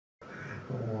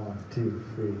2,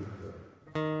 3.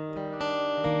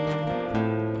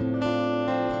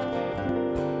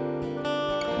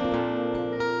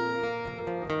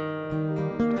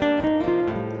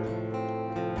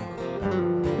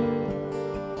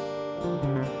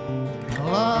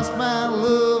 Lost my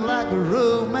love like a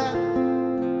road map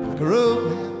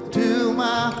to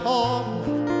my heart.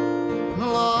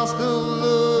 Lost the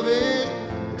love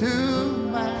to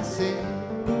myself.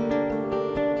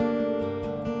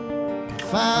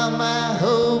 Found my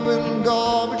hope in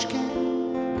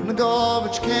the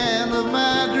garbage can of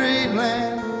my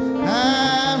dreamland.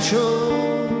 I'm sure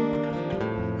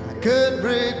I could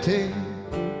pretend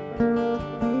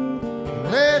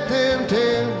and let them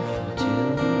tell me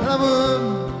I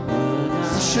wouldn't,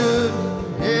 I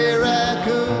shouldn't, here I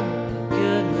could.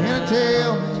 And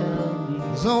tell me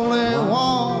there's only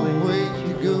one way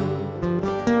to go.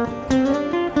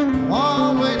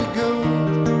 One way to go.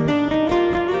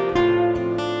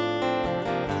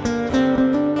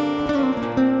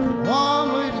 One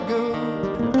way to go.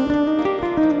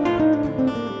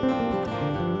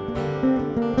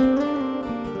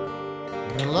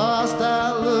 I lost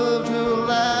our love to a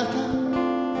lifetime.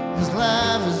 This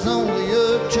life is only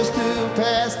up just to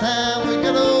pass time. We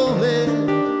got only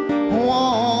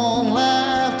one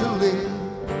life to live.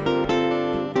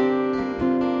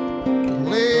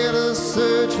 Let us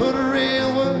search for the real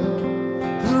world.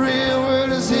 'Cause the real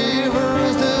world is here for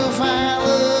us to find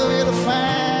love, here to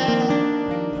find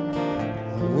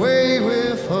a way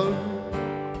with hope.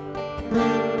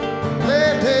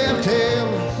 Let them tell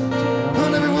us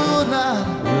that we would not,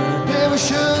 yeah we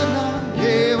should not,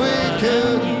 yeah we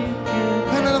could.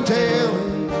 And let them tell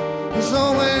us there's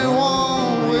only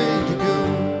one way to go.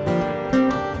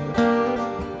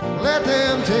 Let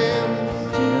them tell us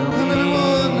that we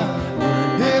would not,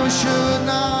 yeah we should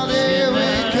not, yeah we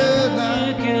could not.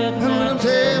 And let them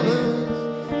tell us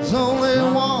there's only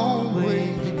one way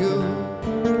to go.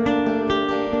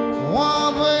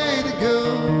 One way to go.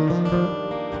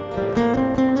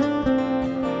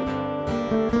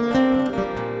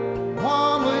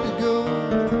 One way to go.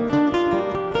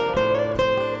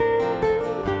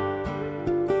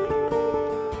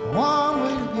 One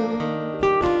way to go.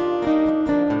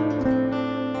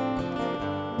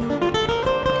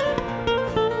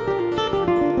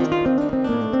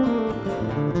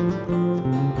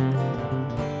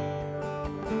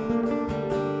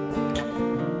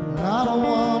 Not a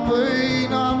one way,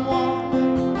 not one way,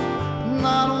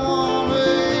 not a one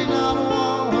way, not a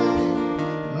one way,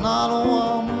 not a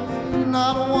one way,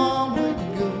 not a one way to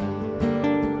go.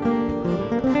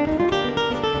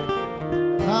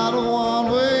 Not a one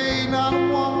way, not a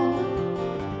one way,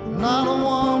 not a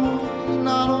one way,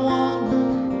 not a one way,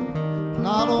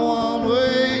 not a one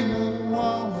way, not a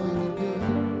one way to go.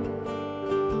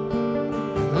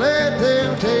 Let them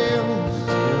tell